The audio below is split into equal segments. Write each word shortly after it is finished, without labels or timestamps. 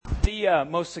the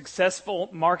most successful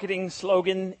marketing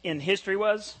slogan in history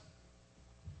was?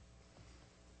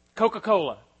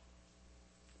 Coca-Cola.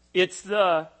 It's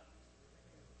the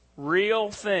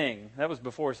real thing. That was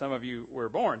before some of you were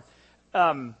born.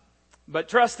 But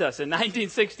trust us, in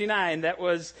 1969, that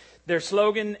was their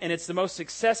slogan, and it's the most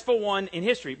successful one in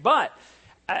history. But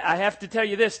I have to tell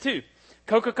you this, too.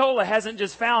 Coca-Cola hasn't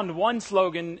just found one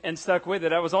slogan and stuck with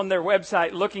it. I was on their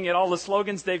website looking at all the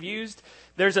slogans they've used.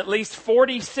 There's at least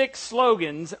 46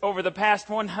 slogans over the past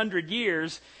 100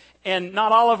 years, and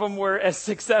not all of them were as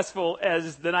successful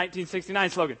as the 1969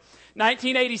 slogan.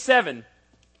 1987,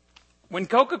 when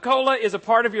Coca-Cola is a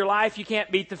part of your life, you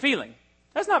can't beat the feeling.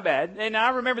 That's not bad. And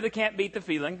I remember the can't beat the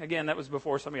feeling. Again, that was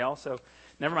before some of y'all, so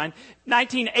never mind.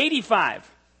 1985.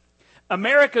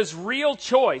 America's Real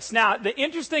Choice. Now, the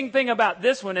interesting thing about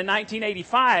this one in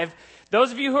 1985,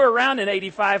 those of you who are around in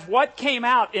 85, what came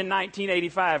out in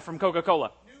 1985 from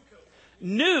Coca-Cola?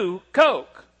 New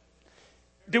Coke.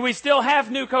 Do we still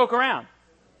have New Coke around?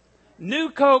 New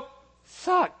Coke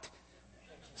sucked.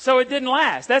 So it didn't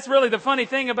last. That's really the funny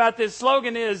thing about this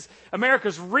slogan is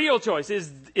America's Real Choice.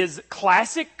 Is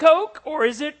classic Coke or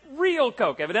is it real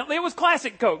Coke? Evidently it was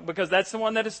classic Coke because that's the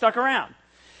one that has stuck around.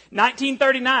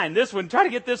 1939, this one, try to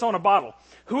get this on a bottle.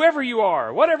 Whoever you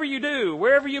are, whatever you do,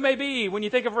 wherever you may be, when you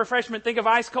think of refreshment, think of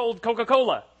ice cold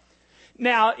Coca-Cola.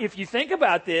 Now, if you think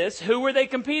about this, who were they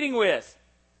competing with?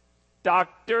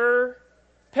 Dr.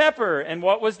 Pepper. And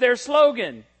what was their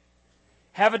slogan?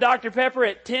 Have a Dr. Pepper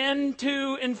at 10,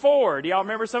 2, and 4. Do y'all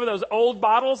remember some of those old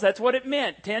bottles? That's what it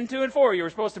meant, 10, 2, and 4. You were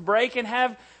supposed to break and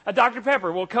have a Dr.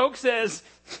 Pepper. Well, Coke says,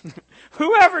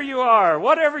 whoever you are,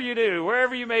 whatever you do,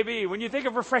 wherever you may be, when you think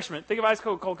of refreshment, think of ice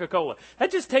cold Coca-Cola.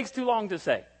 That just takes too long to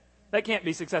say. That can't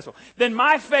be successful. Then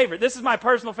my favorite, this is my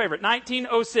personal favorite,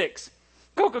 1906.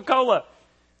 Coca-Cola,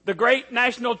 the great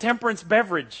national temperance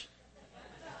beverage.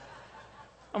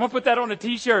 I'm going to put that on a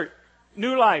t-shirt.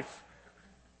 New Life.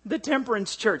 The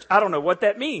Temperance Church. I don't know what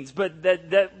that means, but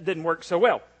that didn't work so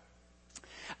well.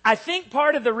 I think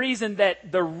part of the reason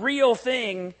that the real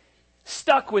thing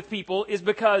stuck with people is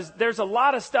because there's a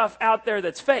lot of stuff out there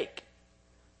that's fake.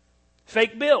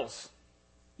 Fake bills.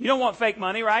 You don't want fake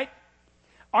money, right?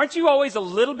 Aren't you always a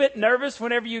little bit nervous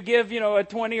whenever you give, a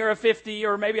 20 or a 50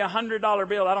 or maybe $100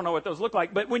 bill? I don't know what those look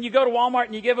like. But when you go to Walmart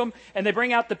and you give them and they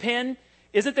bring out the pen,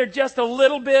 isn't there just a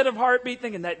little bit of heartbeat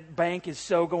thinking that bank is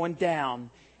so going down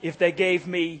if they gave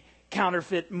me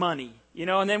counterfeit money,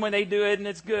 and then when they do it and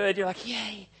it's good, you're like,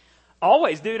 yay.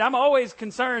 Always, dude, I'm always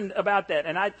concerned about that.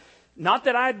 And not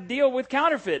that I deal with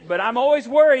counterfeit, but I'm always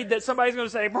worried that somebody's going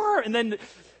to say, brr, and then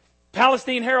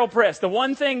Palestine Herald Press, the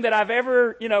one thing that I've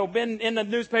ever, been in the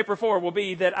newspaper for will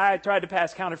be that I tried to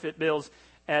pass counterfeit bills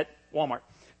at Walmart.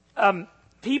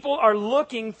 People are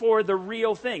looking for the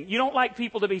real thing. You don't like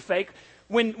people to be fake.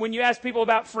 When you ask people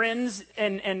about friends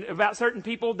and about certain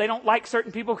people, they don't like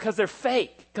certain people because they're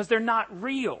fake, because they're not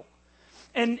real.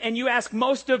 And you ask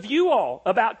most of you all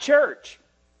about church.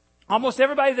 Almost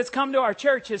everybody that's come to our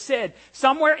church has said,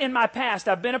 somewhere in my past,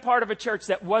 I've been a part of a church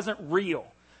that wasn't real,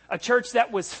 a church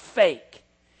that was fake.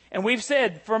 And we've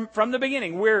said from the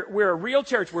beginning, we're a real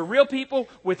church. We're real people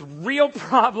with real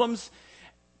problems.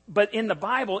 But in the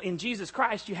Bible, in Jesus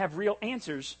Christ, you have real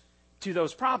answers to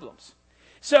those problems.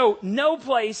 So no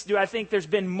place do I think there's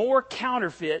been more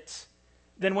counterfeits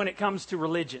than when it comes to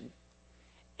religion.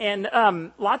 And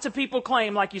lots of people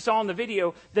claim, like you saw in the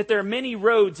video, that there are many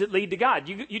roads that lead to God.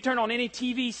 You turn on any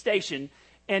TV station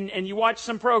and you watch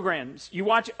some programs. You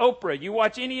watch Oprah. You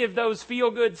watch any of those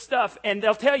feel-good stuff. And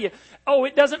they'll tell you,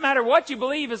 it doesn't matter what you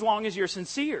believe as long as you're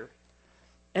sincere.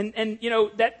 And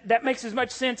that makes as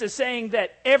much sense as saying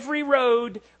that every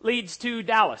road leads to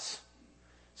Dallas.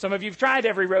 Some of you have tried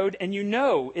every road and you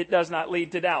know it does not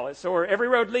lead to Dallas, or every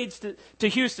road leads to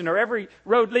Houston, or every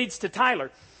road leads to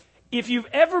Tyler. If you've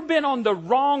ever been on the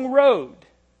wrong road,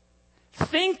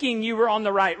 thinking you were on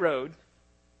the right road,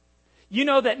 you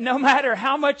know that no matter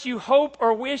how much you hope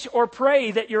or wish or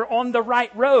pray that you're on the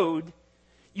right road,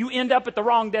 you end up at the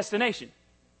wrong destination.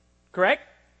 Correct?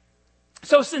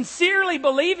 So sincerely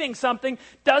believing something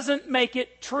doesn't make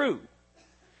it true.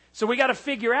 So we got to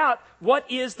figure out what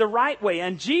is the right way.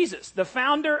 And Jesus, the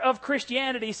founder of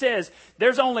Christianity, says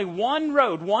there's only one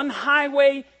road, one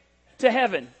highway to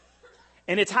heaven.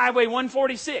 And it's Highway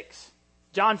 146.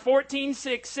 John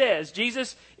 14:6 says,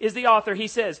 Jesus is the author. He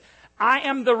says, I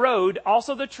am the road,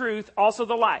 also the truth, also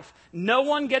the life. No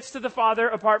one gets to the Father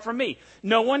apart from me.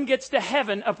 No one gets to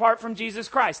heaven apart from Jesus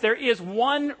Christ. There is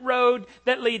one road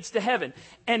that leads to heaven.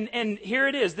 And here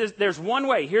it is. There's one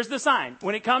way. Here's the sign.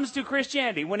 When it comes to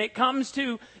Christianity, when it comes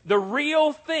to the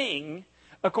real thing,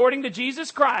 According to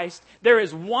Jesus Christ, there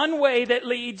is one way that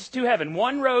leads to heaven,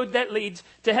 one road that leads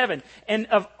to heaven. And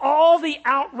of all the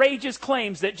outrageous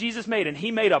claims that Jesus made, and he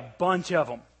made a bunch of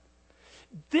them,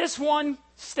 this one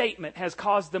statement has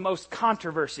caused the most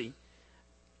controversy.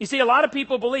 You see, a lot of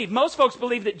people believe, most folks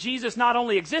believe that Jesus not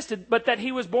only existed, but that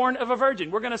he was born of a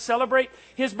virgin. We're going to celebrate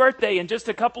his birthday in just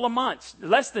a couple of months,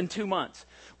 less than 2 months.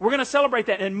 We're going to celebrate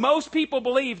that. And most people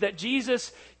believe that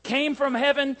Jesus came from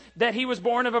heaven, that he was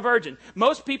born of a virgin.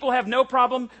 Most people have no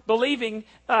problem believing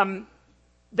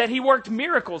that he worked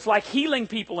miracles like healing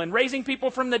people and raising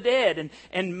people from the dead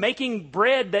and making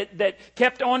bread that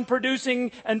kept on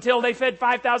producing until they fed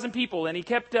 5,000 people, and he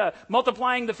kept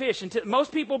multiplying the fish.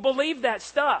 Most people believe that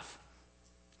stuff.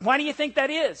 Why do you think that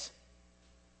is?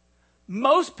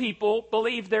 Most people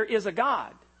believe there is a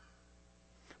God.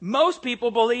 Most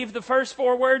people believe the first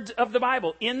 4 words of the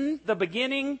Bible, in the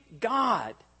beginning,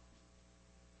 God.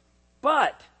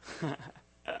 But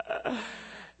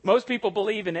most people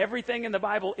believe in everything in the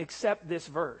Bible except this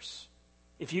verse.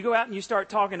 If you go out and you start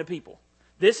talking to people,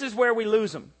 this is where we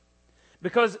lose them.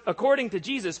 Because according to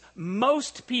Jesus,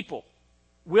 most people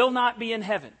will not be in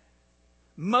heaven.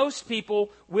 Most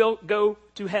people will go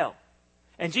to hell.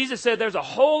 And Jesus said there's a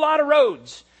whole lot of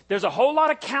roads. There's a whole lot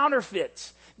of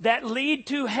counterfeits that lead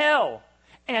to hell.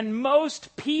 And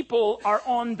most people are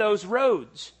on those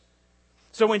roads.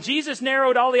 So when Jesus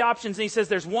narrowed all the options and he says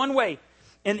there's one way,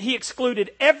 and he excluded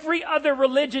every other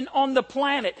religion on the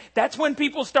planet, that's when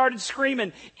people started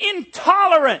screaming,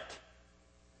 intolerant!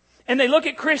 And they look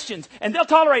at Christians, and they'll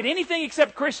tolerate anything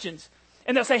except Christians.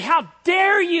 And they'll say, how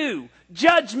dare you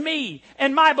judge me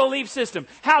and my belief system?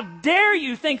 How dare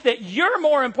you think that you're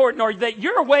more important or that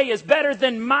your way is better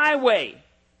than my way?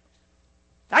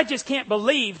 I just can't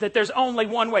believe that there's only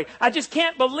one way. I just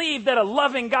can't believe that a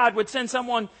loving God would send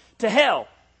someone to hell.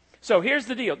 So here's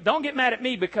the deal. Don't get mad at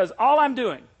me, because all I'm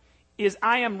doing is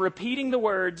I am repeating the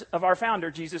words of our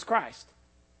founder, Jesus Christ.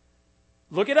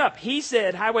 Look it up. He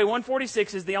said Highway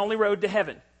 146 is the only road to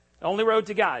heaven, the only road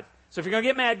to God. So if you're going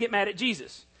to get mad at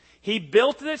Jesus. He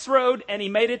built this road and he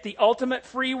made it the ultimate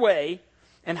free way.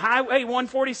 And Highway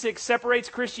 146 separates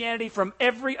Christianity from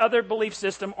every other belief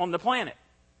system on the planet.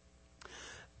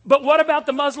 But what about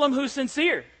the Muslim who's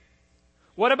sincere?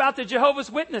 What about the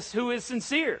Jehovah's Witness who is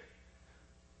sincere?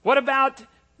 What about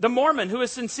the Mormon who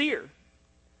is sincere?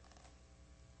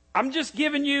 I'm just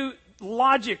giving you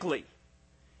logically,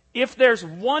 if there's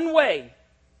one way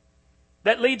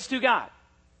that leads to God,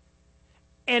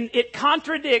 and it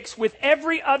contradicts with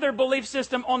every other belief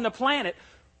system on the planet,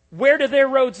 where do their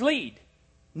roads lead?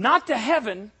 Not to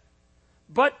heaven,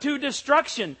 but to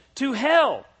destruction, to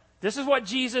hell. This is what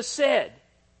Jesus said.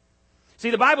 See,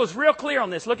 the Bible is real clear on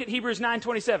this. Look at Hebrews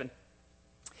 9:27.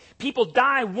 People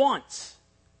die once,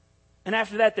 and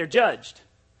after that they're judged.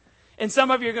 And some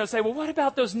of you are going to say, well, what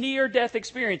about those near-death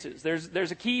experiences?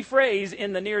 There's a key phrase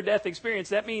in the near-death experience.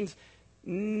 That means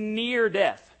near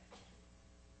death.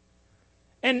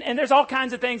 And there's all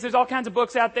kinds of things. There's all kinds of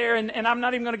books out there, and I'm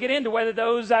not even going to get into whether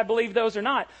I believe those or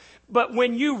not. But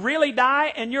when you really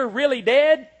die and you're really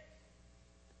dead,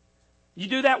 you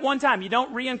do that one time. You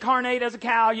don't reincarnate as a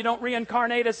cow. You don't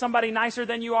reincarnate as somebody nicer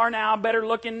than you are now, better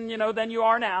looking, than you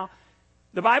are now.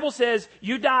 The Bible says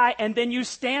you die and then you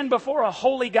stand before a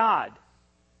holy God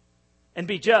and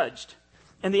be judged.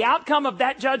 And the outcome of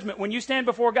that judgment when you stand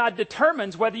before God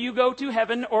determines whether you go to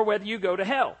heaven or whether you go to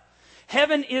hell.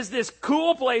 Heaven is this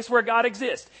cool place where God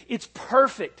exists. It's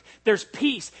perfect. There's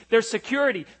peace. There's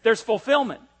security. There's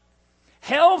fulfillment.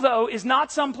 Hell, though, is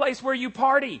not some place where you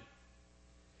party.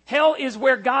 Hell is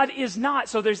where God is not.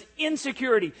 So there's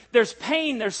insecurity. There's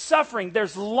pain. There's suffering.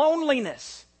 There's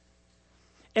loneliness.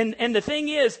 And the thing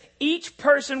is, each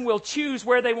person will choose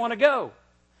where they want to go.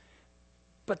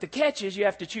 But the catch is you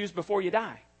have to choose before you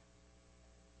die.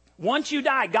 Once you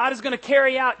die, God is going to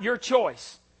carry out your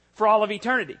choice for all of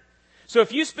eternity. So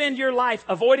if you spend your life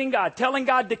avoiding God, telling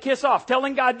God to kiss off,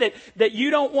 telling God that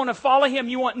you don't want to follow Him,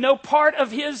 you want no part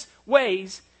of His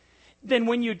ways, then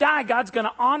when you die, God's going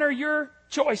to honor your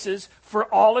choices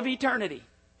for all of eternity.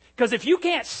 Because if you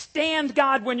can't stand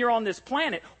God when you're on this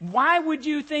planet, why would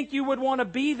you think you would want to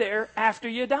be there after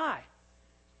you die?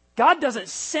 God doesn't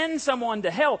send someone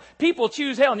to hell. People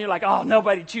choose hell, and you're like, oh,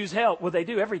 nobody choose hell. Well, they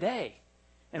do every day.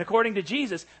 And according to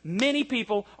Jesus, many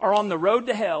people are on the road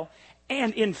to hell.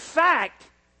 And in fact,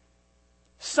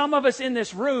 some of us in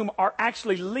this room are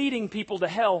actually leading people to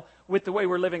hell with the way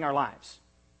we're living our lives.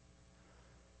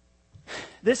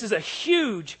 This is a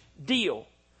huge deal.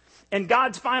 And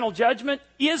God's final judgment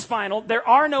is final. There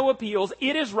are no appeals.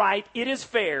 It is right. It is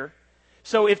fair.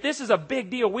 So if this is a big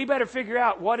deal, we better figure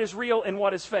out what is real and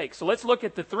what is fake. So let's look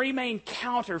at the three main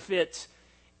counterfeits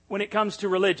when it comes to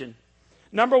religion.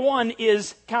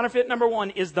 Counterfeit number one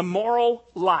is the moral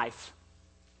life.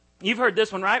 You've heard this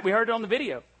one, right? We heard it on the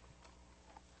video.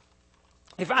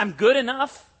 If I'm good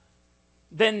enough,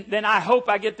 then I hope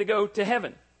I get to go to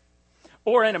heaven.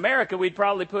 Or in America, we'd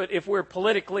probably put, if we're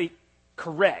politically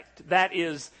correct. That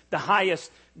is the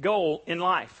highest goal in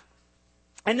life.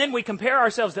 And then we compare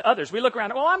ourselves to others. We look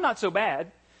around, well, I'm not so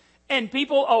bad. And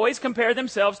people always compare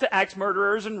themselves to axe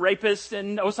murderers and rapists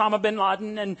and Osama bin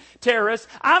Laden and terrorists.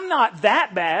 I'm not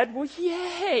that bad. Well,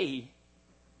 yay.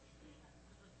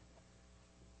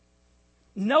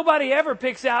 Nobody ever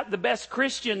picks out the best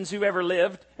Christians who ever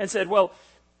lived and said, well,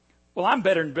 I'm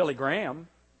better than Billy Graham.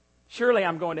 Surely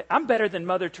I'm better than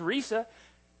Mother Teresa.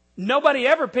 Nobody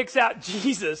ever picks out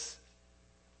Jesus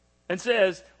and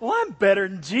says, well, I'm better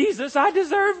than Jesus. I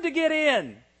deserve to get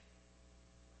in.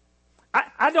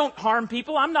 I don't harm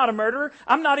people. I'm not a murderer.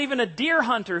 I'm not even a deer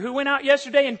hunter who went out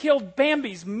yesterday and killed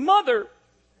Bambi's mother.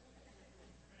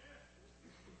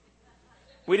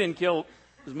 We didn't kill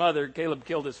his mother. Caleb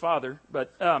killed his father.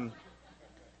 But that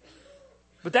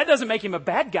doesn't make him a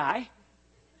bad guy,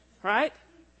 right?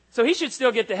 So he should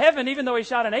still get to heaven even though he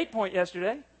shot an 8-point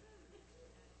yesterday.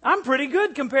 I'm pretty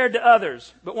good compared to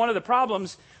others. But one of the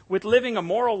problems with living a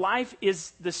moral life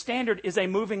is the standard is a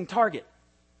moving target.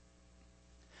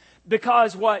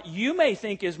 Because what you may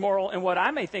think is moral and what I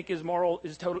may think is moral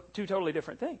is two totally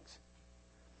different things.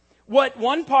 What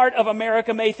one part of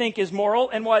America may think is moral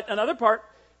and what another part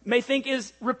may think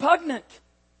is repugnant.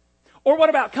 Or what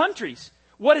about countries?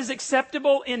 What is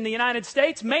acceptable in the United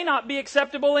States may not be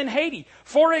acceptable in Haiti.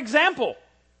 For example,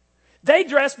 they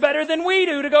dress better than we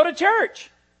do to go to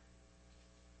church.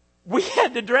 We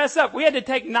had to dress up. We had to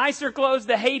take nicer clothes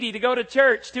to Haiti to go to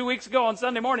church 2 weeks ago on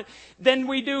Sunday morning than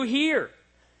we do here.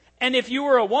 And if you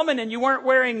were a woman and you weren't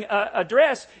wearing a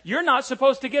dress, you're not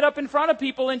supposed to get up in front of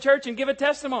people in church and give a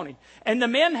testimony. And the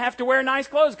men have to wear nice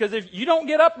clothes because if you don't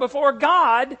get up before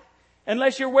God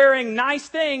unless you're wearing nice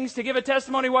things to give a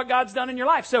testimony of what God's done in your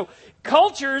life. So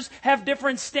cultures have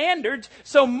different standards,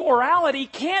 so morality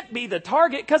can't be the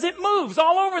target because it moves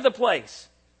all over the place.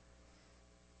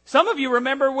 Some of you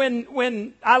remember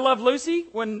when I Love Lucy,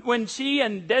 when she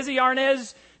and Desi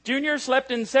Arnaz Jr.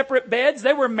 slept in separate beds.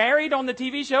 They were married on the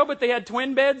TV show, but they had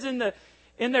twin beds in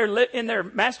their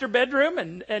master bedroom.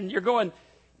 And you're going,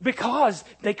 because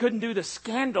they couldn't do the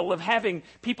scandal of having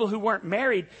people who weren't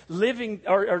married living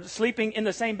or sleeping in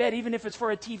the same bed, even if it's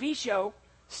for a TV show.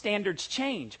 Standards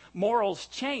change, morals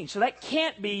change. So that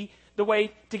can't be the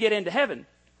way to get into heaven.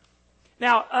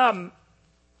 Now,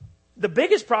 the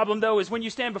biggest problem though is when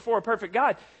you stand before a perfect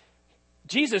God.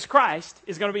 Jesus Christ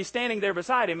is going to be standing there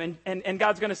beside him, and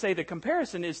God's going to say the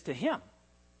comparison is to him.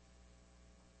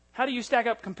 How do you stack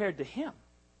up compared to him?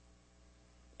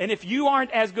 And if you aren't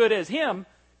as good as him,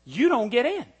 you don't get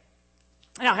in.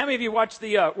 Now, how many of you watched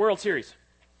the World Series?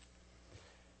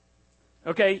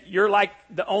 Okay, you're like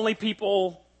the only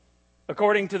people,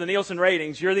 according to the Nielsen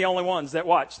ratings, you're the only ones that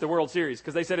watch the World Series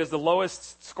because they said it's the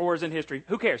lowest scores in history.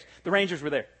 Who cares? The Rangers were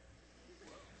there.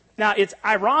 Now, it's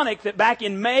ironic that back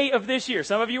in May of this year,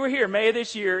 some of you were here, May of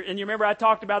this year, and you remember I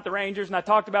talked about the Rangers and I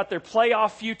talked about their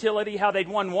playoff futility, how they'd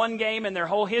won one game in their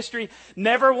whole history,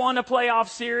 never won a playoff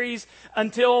series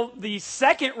until the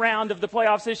second round of the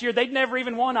playoffs this year. They'd never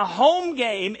even won a home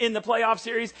game in the playoff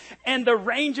series, and the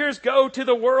Rangers go to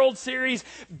the World Series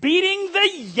beating the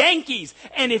Yankees.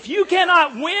 And if you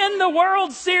cannot win the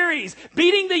World Series,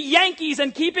 beating the Yankees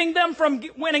and keeping them from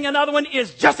winning another one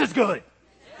is just as good.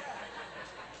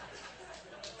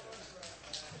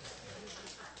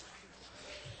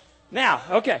 Now,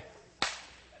 okay,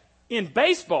 in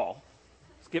baseball,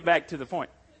 let's get back to the point.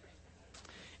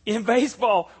 In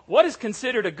baseball, what is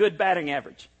considered a good batting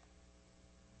average?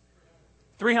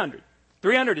 300.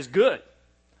 300 is good.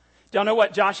 Do y'all know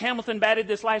what Josh Hamilton batted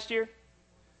this last year?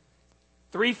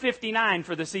 359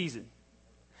 for the season.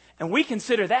 And we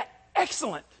consider that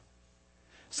excellent.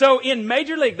 So in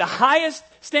Major League, the highest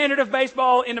standard of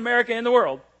baseball in America and the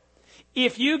world,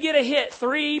 if you get a hit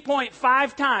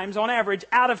 3.5 times on average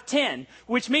out of 10,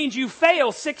 which means you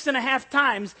fail 6.5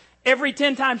 times every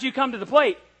 10 times you come to the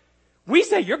plate, we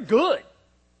say you're good.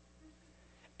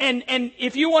 And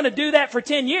if you want to do that for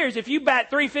 10 years, if you bat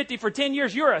 350 for 10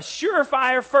 years, you're a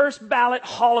surefire first ballot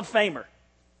Hall of Famer,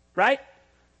 right?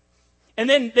 And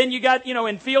then you got,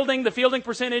 in fielding, the fielding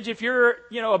percentage, if you're,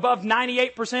 above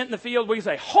 98% in the field, we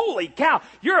say, holy cow,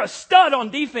 you're a stud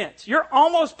on defense. You're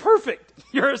almost perfect.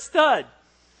 You're a stud.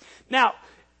 Now,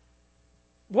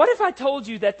 what if I told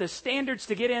you that the standards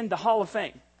to get in the Hall of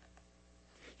Fame,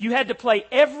 you had to play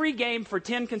every game for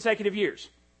 10 consecutive years.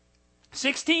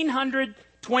 1,600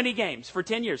 20 games for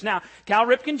 10 years. Now, Cal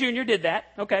Ripken Jr. did that.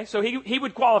 Okay, so he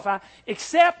would qualify.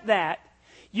 Except that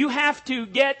you have to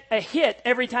get a hit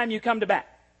every time you come to bat.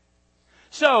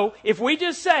 So if we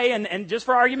just say, and just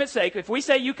for argument's sake, if we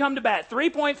say you come to bat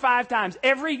 3.5 times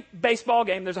every baseball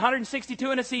game, there's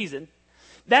 162 in a season,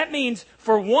 that means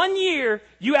for 1 year,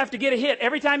 you have to get a hit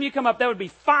every time you come up. That would be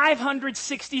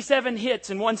 567 hits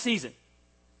in one season.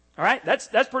 All right?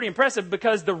 That's pretty impressive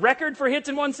because the record for hits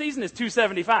in one season is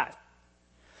 275.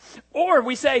 Or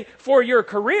we say for your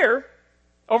career,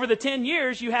 over the 10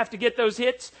 years, you have to get those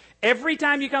hits every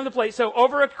time you come to the plate. So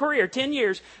over a career, 10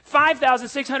 years,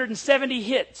 5,670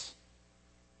 hits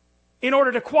in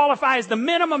order to qualify as the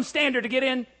minimum standard to get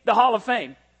in the Hall of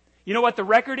Fame. You know what the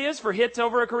record is for hits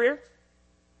over a career?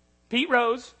 Pete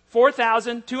Rose,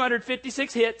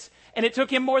 4,256 hits, and it took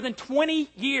him more than 20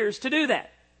 years to do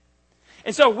that.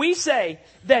 And so we say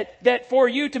that for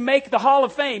you to make the Hall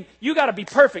of Fame, you got to be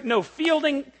perfect. No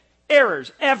fielding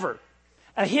errors ever.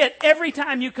 A hit every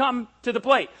time you come to the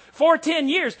plate for 10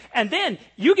 years. And then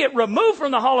you get removed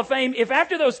from the Hall of Fame if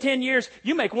after those 10 years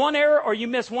you make one error or you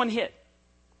miss one hit.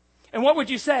 And what would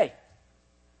you say?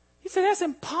 You say, that's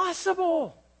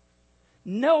impossible.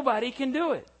 Nobody can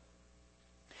do it.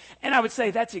 And I would say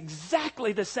that's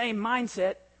exactly the same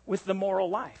mindset with the moral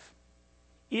life.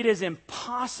 It is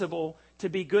impossible to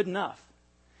be good enough.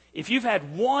 If you've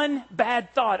had one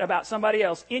bad thought about somebody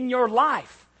else in your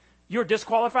life, you're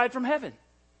disqualified from heaven.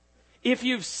 If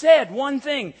you've said one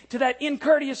thing to that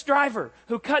incourteous driver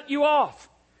who cut you off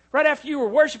right after you were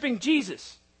worshiping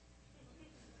Jesus,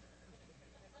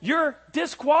 you're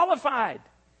disqualified.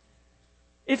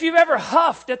 If you've ever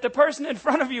huffed at the person in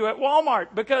front of you at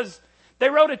Walmart because they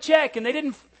wrote a check and they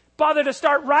didn't bother to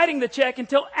start writing the check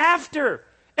until after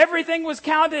everything was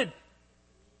counted.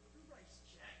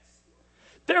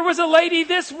 There was a lady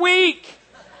this week.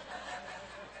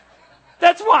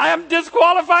 That's why I'm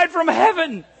disqualified from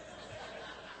heaven.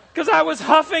 Because I was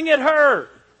huffing at her.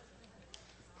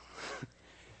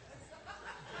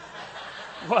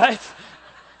 What?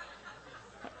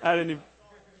 I didn't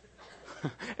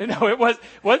even... No, it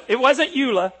wasn't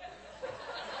Eula.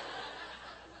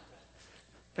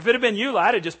 If it had been Eula,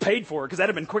 I'd have just paid for it because that'd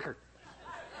have been quicker.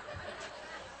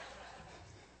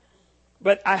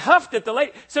 But I huffed at the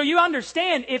lady. So you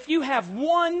understand, if you have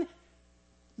one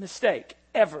mistake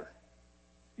ever,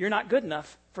 you're not good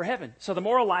enough for heaven. So the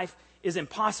moral life is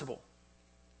impossible.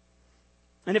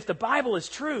 And if the Bible is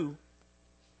true,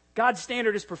 God's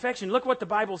standard is perfection. Look what the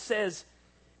Bible says,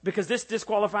 because this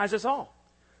disqualifies us all.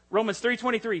 Romans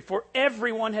 3:23, for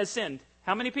everyone has sinned.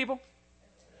 How many people?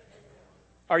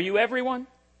 Are you everyone?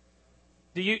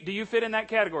 Do you fit in that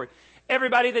category?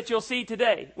 Everybody that you'll see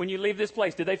today when you leave this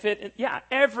place, do they fit in? Yeah,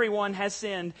 everyone has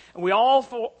sinned, and we all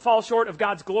fall short of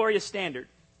God's glorious standard.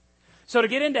 So to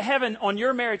get into heaven on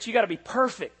your merits, you got to be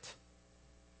perfect.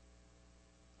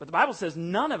 But the Bible says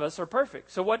none of us are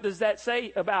perfect. So what does that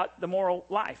say about the moral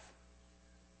life?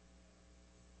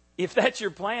 If that's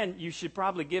your plan, you should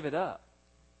probably give it up.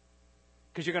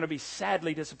 Because you're going to be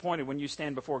sadly disappointed when you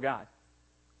stand before God.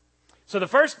 So the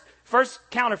first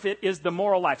counterfeit is the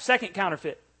moral life. Second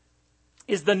counterfeit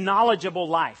is the knowledgeable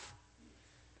life.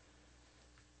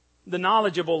 The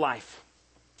knowledgeable life.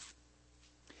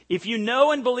 If you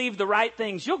know and believe the right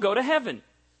things, you'll go to heaven.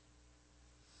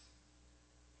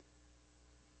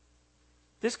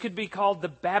 This could be called the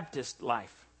Baptist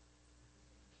life.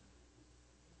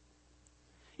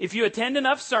 If you attend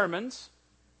enough sermons,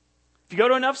 if you go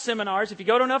to enough seminars, if you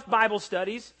go to enough Bible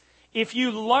studies, if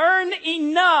you learn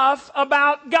enough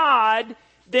about God,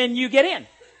 then you get in.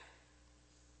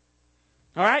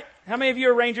 All right? How many of you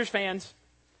are Rangers fans?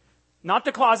 Not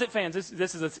the closet fans.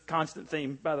 This is a constant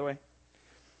theme, by the way.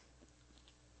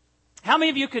 How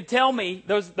many of you could tell me,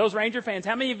 those Ranger fans,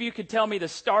 how many of you could tell me the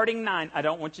starting nine? I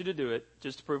don't want you to do it,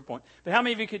 just to prove a point. But how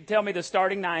many of you could tell me the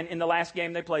starting nine in the last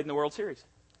game they played in the World Series?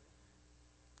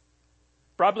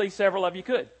 Probably several of you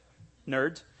could.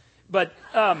 Nerds. But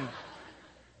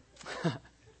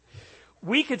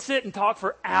we could sit and talk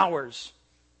for hours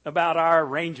about our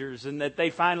Rangers and that they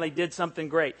finally did something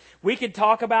great. We could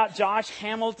talk about Josh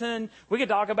Hamilton. We could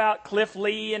talk about Cliff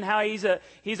Lee and how he's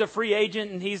a free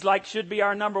agent and he's should be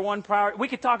our number one priority. We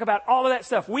could talk about all of that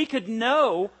stuff. We could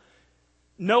know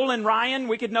Nolan Ryan.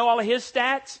 We could know all of his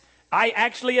stats. I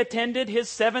actually attended his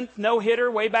 7th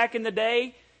no-hitter way back in the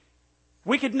day.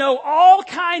 We could know all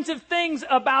kinds of things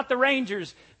about the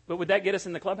Rangers. But would that get us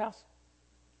in the clubhouse?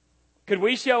 Could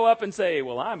we show up and say,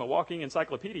 well, I'm a walking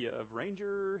encyclopedia of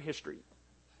Ranger history?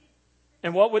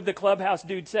 And what would the clubhouse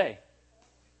dude say?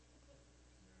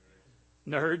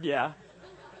 Nerd, yeah.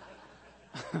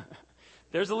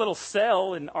 There's a little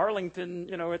cell in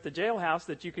Arlington, at the jailhouse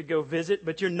that you could go visit,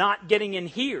 but you're not getting in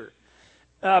here.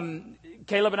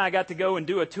 Caleb and I got to go and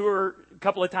do a tour a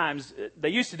couple of times. They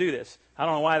used to do this. I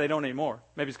don't know why they don't anymore.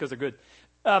 Maybe it's because they're good.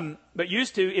 But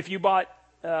used to, if you bought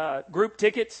group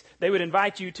tickets, they would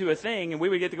invite you to a thing, and we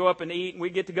would get to go up and eat, and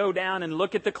we'd get to go down and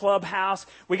look at the clubhouse.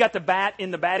 We got to bat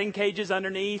in the batting cages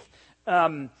underneath.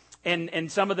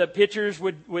 And some of the pitchers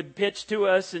would pitch to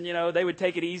us, and, they would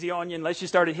take it easy on you unless you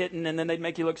started hitting, and then they'd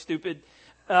make you look stupid.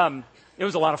 It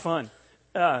was a lot of fun.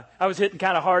 I was hitting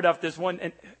kind of hard off this one,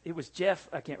 and it was Jeff.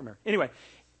 I can't remember. Anyway,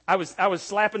 I was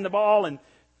slapping the ball, and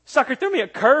sucker threw me a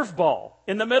curveball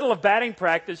in the middle of batting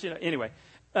practice. Anyway,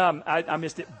 I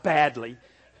missed it badly.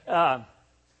 But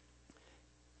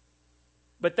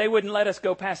they wouldn't let us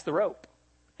go past the rope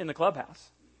in the clubhouse.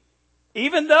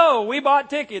 Even though we bought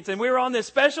tickets and we were on this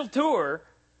special tour,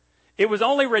 it was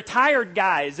only retired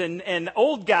guys and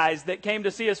old guys that came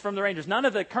to see us from the Rangers. None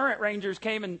of the current Rangers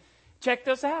came and checked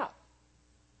us out.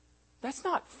 That's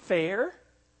not fair.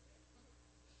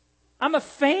 I'm a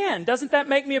fan. Doesn't that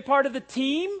make me a part of the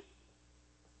team?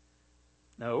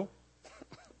 No.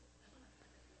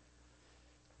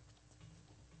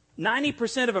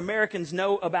 90% of Americans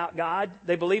know about God.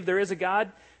 They believe there is a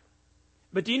God.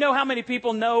 But do you know how many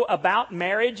people know about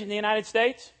marriage in the United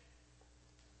States?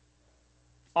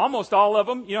 Almost all of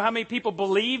them. You know how many people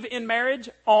believe in marriage?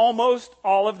 Almost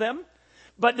all of them.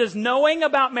 But does knowing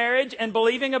about marriage and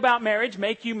believing about marriage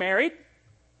make you married?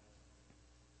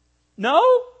 No?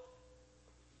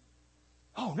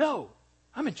 Oh no,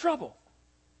 I'm in trouble.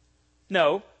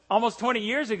 No, almost 20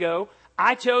 years ago,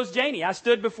 I chose Janie. I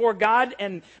stood before God,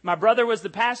 and my brother was the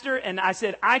pastor, and I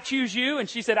said, I choose you, and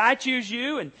she said, I choose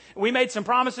you, and we made some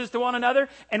promises to one another,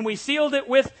 and we sealed it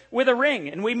with a ring,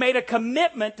 and we made a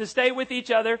commitment to stay with each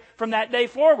other from that day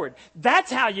forward.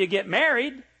 That's how you get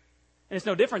married, and it's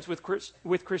no difference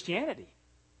with Christianity.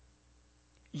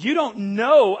 You don't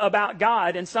know about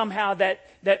God, and somehow that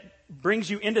brings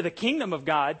you into the kingdom of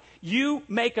God. You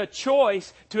make a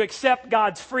choice to accept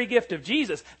God's free gift of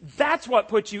Jesus. That's what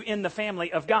puts you in the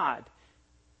family of God.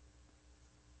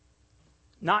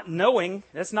 Not knowing,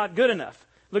 that's not good enough.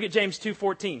 Look at James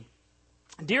 2:14.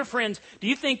 Dear friends, do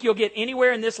you think you'll get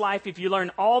anywhere in this life if you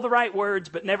learn all the right words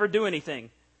but never do anything?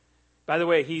 By the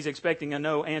way, he's expecting a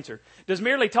no answer. Does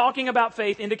merely talking about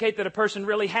faith indicate that a person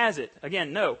really has it?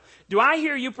 Again, no. Do I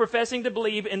hear you professing to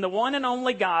believe in the one and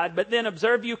only God, but then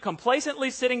observe you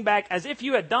complacently sitting back as if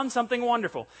you had done something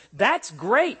wonderful? That's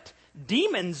great.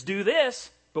 Demons do this,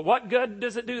 but what good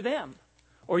does it do them?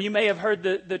 Or you may have heard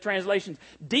the translations.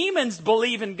 Demons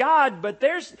believe in God, but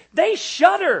they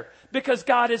shudder because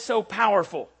God is so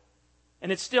powerful.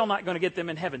 And it's still not going to get them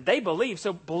in heaven. They believe,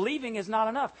 so believing is not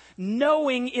enough.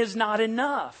 Knowing is not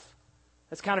enough.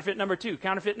 That's counterfeit number 2.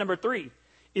 Counterfeit number 3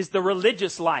 is the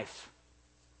religious life.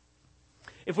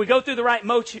 If we go through the right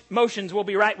motions, we'll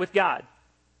be right with God.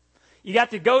 You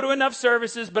got to go to enough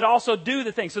services, but also do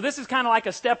the thing. So this is kind of like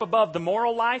a step above the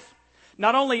moral life.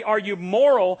 Not only are you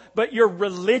moral, but you're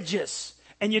religious.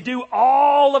 And you do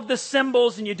all of the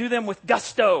symbols, and you do them with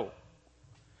gusto.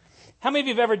 How many of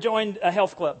you have ever joined a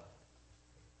health club?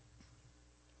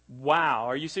 Wow,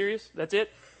 are you serious? That's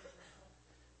it?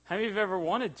 How many of you have ever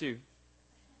wanted to?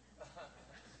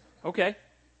 Okay.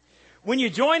 When you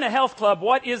join a health club,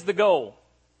 what is the goal?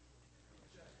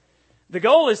 The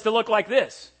goal is to look like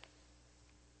this.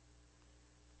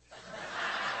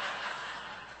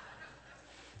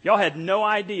 Y'all had no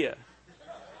idea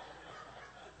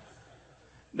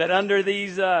that under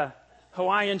these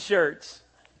Hawaiian shirts,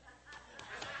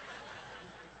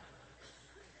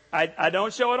 I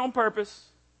don't show it on purpose.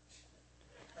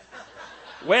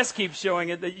 Wes keeps showing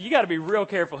it. You got to be real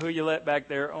careful who you let back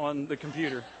there on the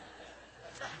computer.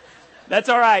 That's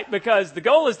all right, because the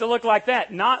goal is to look like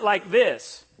that, not like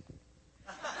this.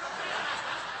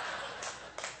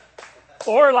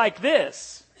 Or like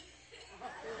this.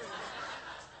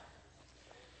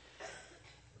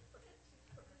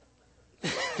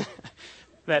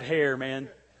 That hair, man.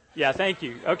 Yeah, thank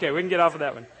you. Okay, we can get off of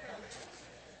that one.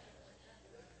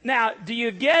 Now, do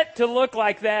you get to look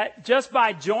like that just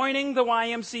by joining the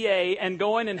YMCA and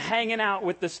going and hanging out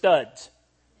with the studs?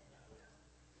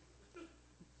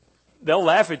 They'll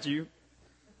laugh at you,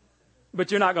 but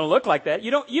you're not going to look like that.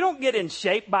 You don't get in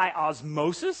shape by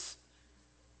osmosis.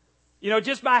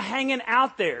 Just by hanging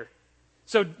out there.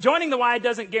 So joining the Y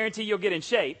doesn't guarantee you'll get in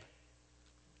shape.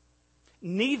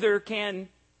 Neither can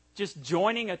just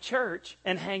joining a church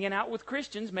and hanging out with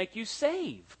Christians make you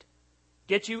saved,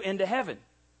 get you into heaven.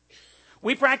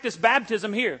 We practice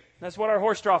baptism here. That's what our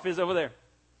horse trough is over there.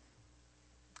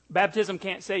 Baptism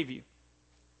can't save you.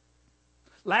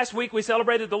 Last week we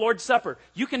celebrated the Lord's Supper.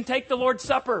 You can take the Lord's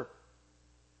Supper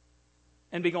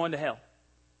and be going to hell.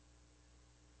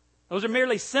 Those are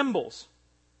merely symbols.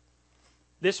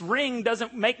 This ring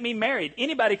doesn't make me married.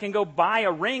 Anybody can go buy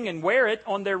a ring and wear it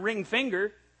on their ring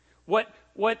finger. What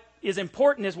is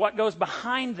important is what goes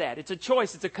behind that. It's a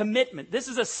choice. It's a commitment. This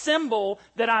is a symbol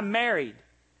that I'm married.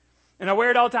 And I wear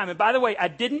it all the time. And by the way, I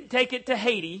didn't take it to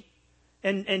Haiti.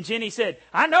 And Jenny said,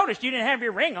 I noticed you didn't have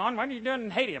your ring on. What are you doing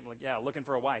in Haiti? I'm like, yeah, looking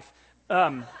for a wife.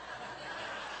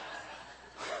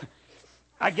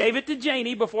 I gave it to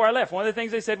Janie before I left. One of the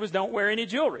things they said was don't wear any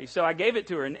jewelry. So I gave it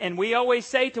to her. And we always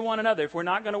say to one another, if we're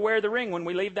not going to wear the ring when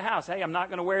we leave the house, hey, I'm not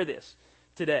going to wear this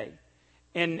today.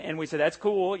 And we said, that's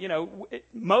cool. You know,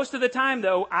 most of the time,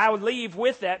 though, I would leave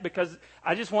with that because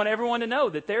I just want everyone to know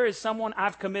that there is someone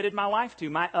I've committed my life to,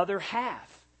 my other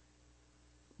half.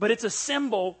 But it's a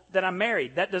symbol that I'm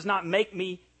married. That does not make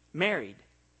me married.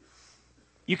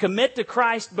 You commit to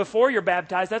Christ before you're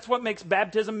baptized. That's what makes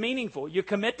baptism meaningful. You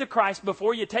commit to Christ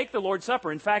before you take the Lord's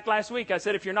Supper. In fact, last week I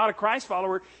said if you're not a Christ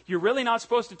follower, you're really not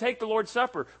supposed to take the Lord's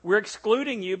Supper. We're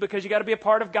excluding you because you got to be a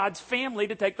part of God's family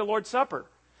to take the Lord's Supper.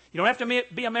 You don't have to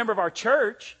be a member of our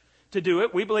church to do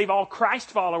it. We believe all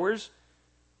Christ followers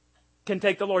can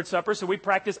take the Lord's Supper, so we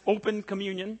practice open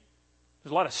communion.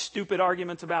 There's a lot of stupid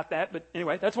arguments about that, but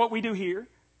anyway, that's what we do here.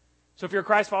 So if you're a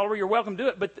Christ follower, you're welcome to do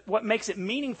it. But what makes it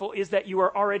meaningful is that you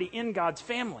are already in God's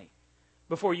family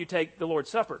before you take the Lord's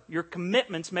Supper. Your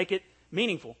commitments make it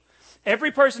meaningful.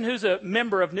 Every person who's a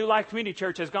member of New Life Community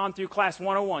Church has gone through Class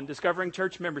 101, Discovering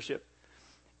Church Membership.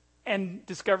 And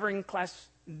discovering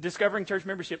church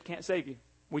membership can't save you.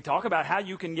 We talk about how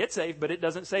you can get saved, but it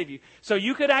doesn't save you. So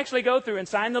you could actually go through and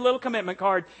sign the little commitment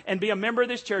card and be a member of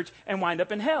this church and wind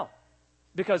up in hell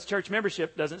because church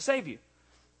membership doesn't save you.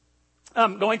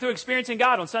 Going through Experiencing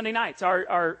God on Sunday nights.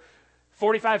 Our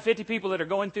 45, 50 people that are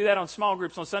going through that on small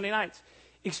groups on Sunday nights.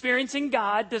 Experiencing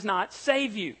God does not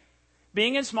save you.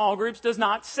 Being in small groups does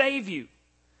not save you.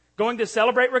 Going to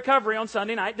Celebrate Recovery on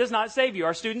Sunday night does not save you.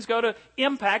 Our students go to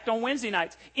Impact on Wednesday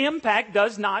nights. Impact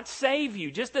does not save you.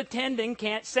 Just attending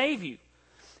can't save you.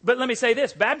 But let me say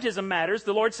this. Baptism matters.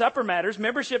 The Lord's Supper matters.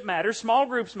 Membership matters. Small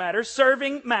groups matter.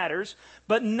 Serving matters.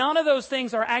 But none of those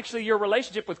things are actually your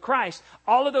relationship with Christ.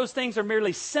 All of those things are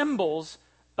merely symbols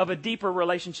of a deeper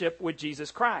relationship with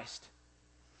Jesus Christ.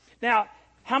 Now,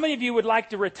 how many of you would like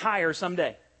to retire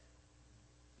someday?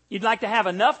 You'd like to have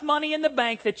enough money in the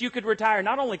bank that you could retire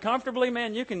not only comfortably,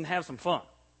 man, you can have some fun.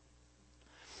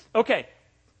 Okay,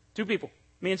 2 people,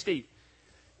 me and Steve.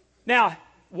 Now,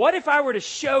 what if I were to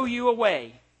show you a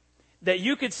way that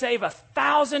you could save a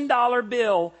 $1,000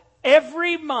 bill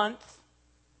every month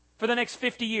for the next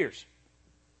 50 years?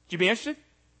 Would you be interested?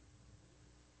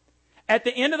 At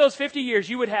the end of those 50 years,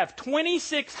 you would have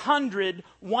 2,600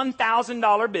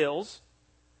 $1,000 bills.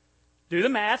 Do the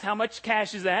math. How much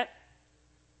cash is that?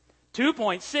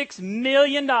 $2.6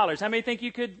 million. How many think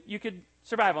you could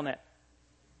survive on that?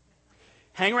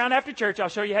 Hang around after church. I'll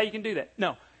show you how you can do that.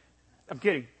 No, I'm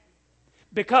kidding.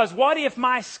 Because what if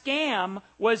my scam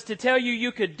was to tell you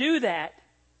you could do that,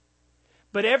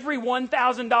 but every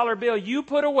 $1,000 bill you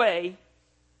put away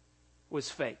was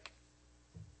fake?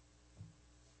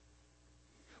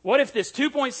 What if this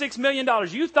 $2.6 million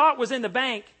you thought was in the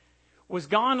bank was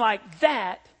gone like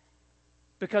that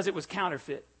because it was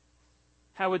counterfeit?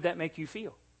 How would that make you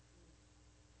feel?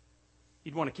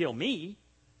 You'd want to kill me,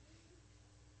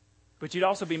 but you'd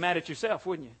also be mad at yourself,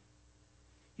 wouldn't you?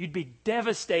 You'd be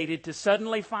devastated to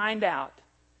suddenly find out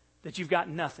that you've got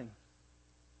nothing.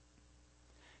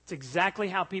 It's exactly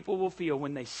how people will feel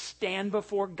when they stand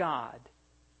before God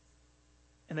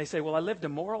and they say, well, I lived a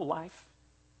moral life.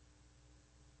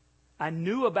 I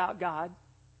knew about God.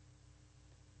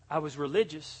 I was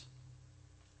religious.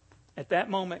 At that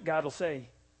moment, God will say,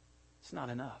 it's not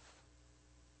enough.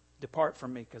 Depart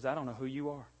from me because I don't know who you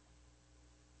are.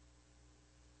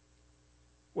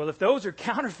 Well, if those are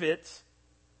counterfeits,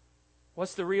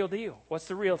 what's the real deal? What's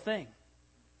the real thing?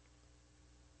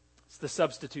 It's the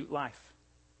substitute life.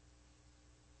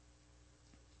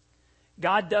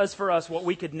 God does for us what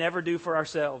we could never do for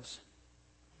ourselves.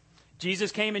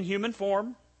 Jesus came in human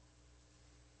form.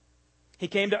 He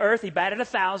came to earth. He batted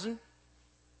 1,000.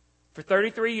 For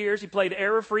 33 years, he played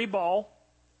error-free ball.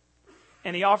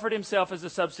 And he offered himself as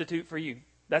a substitute for you.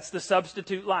 That's the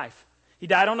substitute life. He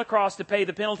died on the cross to pay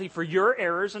the penalty for your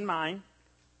errors and mine.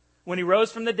 When he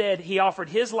rose from the dead, he offered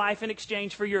his life in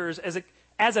exchange for yours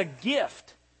as a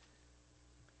gift.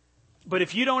 But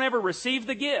if you don't ever receive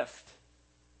the gift,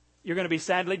 you're going to be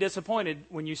sadly disappointed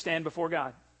when you stand before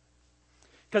God.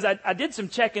 Because I did some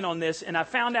checking on this, and I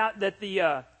found out that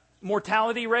the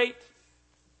mortality rate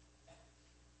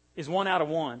is 1 out of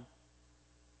 1.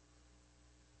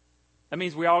 That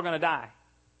means we're all going to die.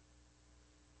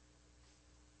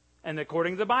 And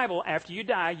according to the Bible, after you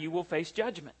die, you will face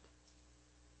judgment.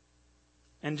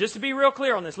 And just to be real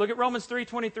clear on this, look at Romans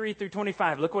 3:23 through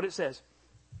 25. Look what it says.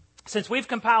 Since we've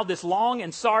compiled this long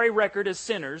and sorry record as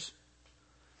sinners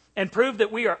and proved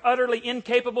that we are utterly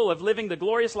incapable of living the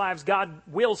glorious lives God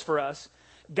wills for us,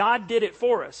 God did it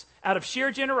for us. Out of sheer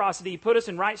generosity, He put us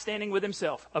in right standing with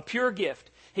Himself, a pure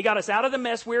gift. He got us out of the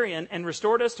mess we're in and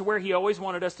restored us to where He always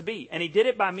wanted us to be. And He did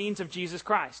it by means of Jesus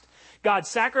Christ. God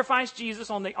sacrificed Jesus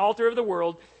on the altar of the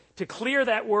world to clear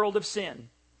that world of sin.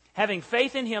 Having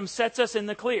faith in Him sets us in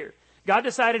the clear. God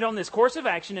decided on this course of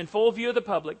action in full view of the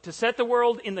public to set the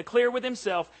world in the clear with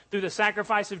Himself through the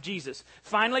sacrifice of Jesus,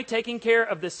 finally taking care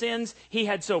of the sins He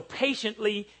had so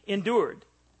patiently endured.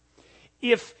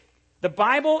 If the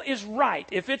Bible is right,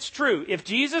 if it's true, if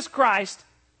Jesus Christ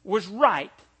was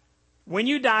right, when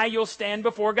you die, you'll stand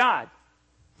before God.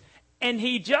 And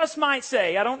He just might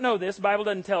say, I don't know this, the Bible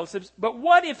doesn't tell us this, but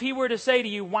what if He were to say to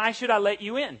you, why should I let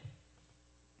you in?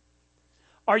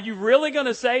 Are you really going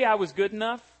to say I was good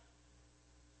enough?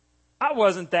 I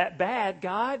wasn't that bad,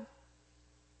 God.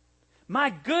 My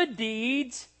good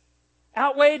deeds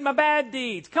outweighed my bad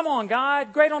deeds. Come on,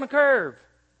 God, grade on a curve.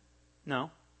 No.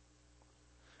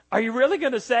 Are you really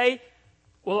going to say,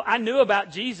 well, I knew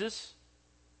about Jesus.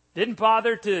 Didn't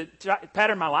bother to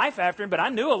pattern my life after Him, but I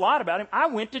knew a lot about Him. I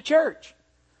went to church.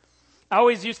 I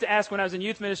always used to ask when I was in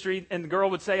youth ministry and the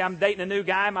girl would say, I'm dating a new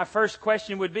guy. My first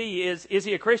question would be, is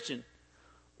he a Christian?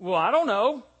 Well, I don't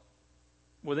know.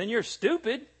 Well, then you're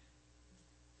stupid.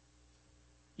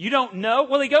 You don't know?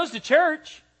 Well, he goes to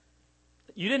church.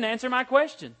 You didn't answer my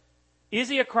question. Is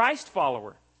he a Christ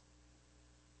follower?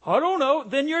 I don't know.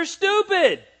 Then you're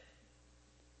stupid.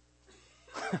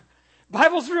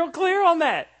 Bible's real clear on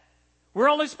that. We're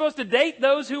only supposed to date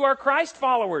those who are Christ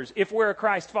followers if we're a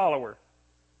Christ follower.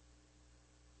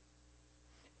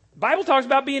 The Bible talks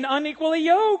about being unequally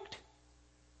yoked.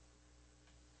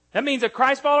 That means a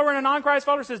Christ follower and a non-Christ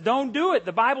follower says, don't do it.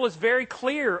 The Bible is very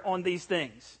clear on these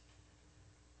things.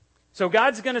 So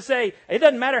God's going to say, it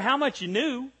doesn't matter how much you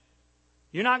knew,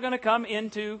 you're not going to come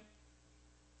into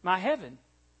my heaven.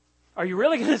 Are you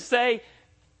really going to say,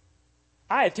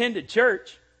 I attended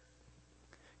church?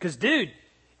 Because, dude,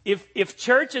 if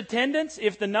church attendance,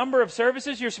 if the number of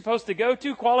services you're supposed to go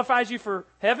to qualifies you for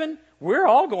heaven, we're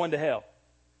all going to hell.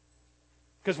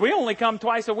 Because we only come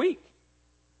twice a week.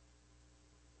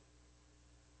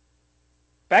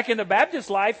 Back in the Baptist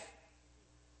life,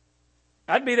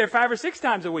 I'd be there 5 or 6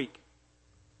 times a week.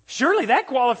 Surely that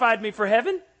qualified me for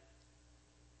heaven.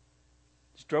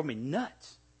 Just drove me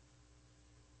nuts.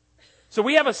 So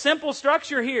we have a simple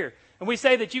structure here. And we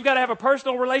say that you've got to have a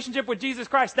personal relationship with Jesus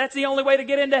Christ. That's the only way to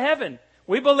get into heaven.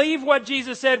 We believe what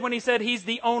Jesus said when He said He's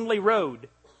the only road.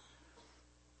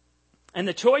 And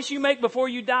the choice you make before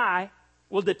you die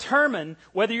will determine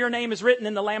whether your name is written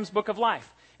in the Lamb's Book of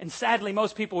Life. And sadly,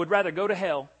 most people would rather go to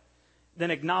hell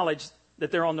than acknowledge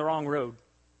that they're on the wrong road.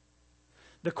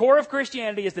 The core of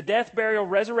Christianity is the death, burial,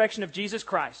 resurrection of Jesus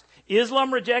Christ.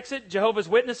 Islam rejects it. Jehovah's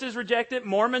Witnesses reject it.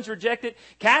 Mormons reject it.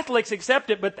 Catholics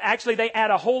accept it, but actually they add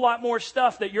a whole lot more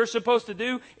stuff that you're supposed to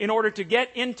do in order to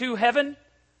get into heaven.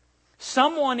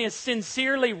 Someone is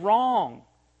sincerely wrong.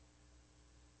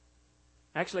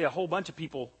 Actually, a whole bunch of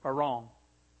people are wrong.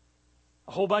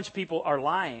 A whole bunch of people are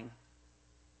lying.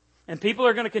 And people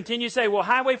are going to continue to say, well,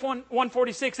 Highway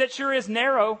 146, that sure is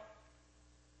narrow.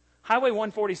 Highway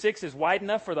 146 is wide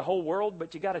enough for the whole world,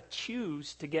 but you got to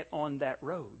choose to get on that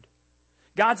road.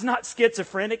 God's not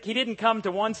schizophrenic. He didn't come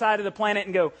to one side of the planet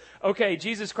and go, okay,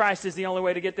 Jesus Christ is the only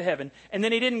way to get to heaven. And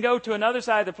then He didn't go to another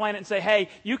side of the planet and say, hey,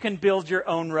 you can build your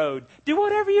own road. Do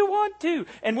whatever you want to.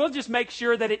 And we'll just make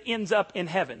sure that it ends up in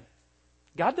heaven.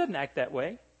 God doesn't act that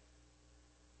way.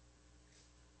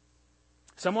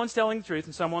 Someone's telling the truth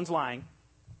and someone's lying.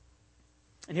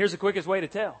 And here's the quickest way to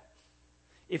tell.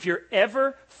 If you're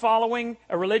ever following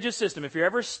a religious system, if you're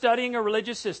ever studying a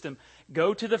religious system,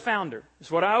 go to the founder. That's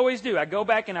what I always do. I go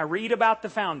back and I read about the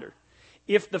founder.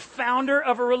 If the founder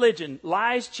of a religion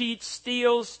lies, cheats,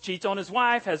 steals, cheats on his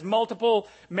wife, has multiple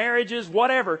marriages,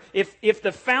 whatever, if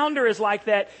the founder is like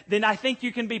that, then I think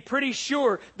you can be pretty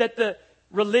sure that the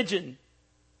religion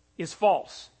is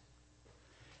false.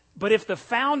 But if the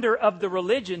founder of the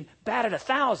religion batted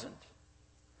 1,000,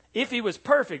 if he was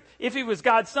perfect, if he was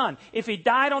God's son, if he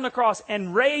died on the cross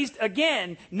and raised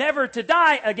again, never to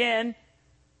die again,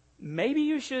 maybe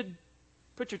you should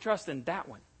put your trust in that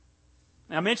one.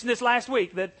 Now, I mentioned this last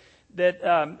week that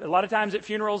a lot of times at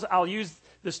funerals I'll use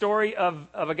the story of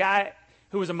a guy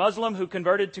who was a Muslim who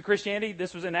converted to Christianity.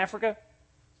 This was in Africa.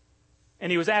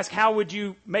 And he was asked, why would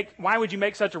you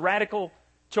make such a radical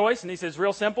choice? And he says,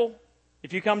 real simple.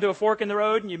 If you come to a fork in the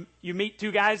road and you meet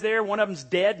two guys there, one of them's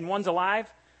dead and one's alive,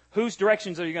 whose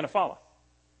directions are you going to follow?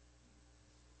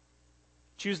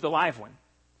 Choose the live one.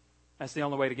 That's the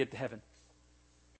only way to get to heaven.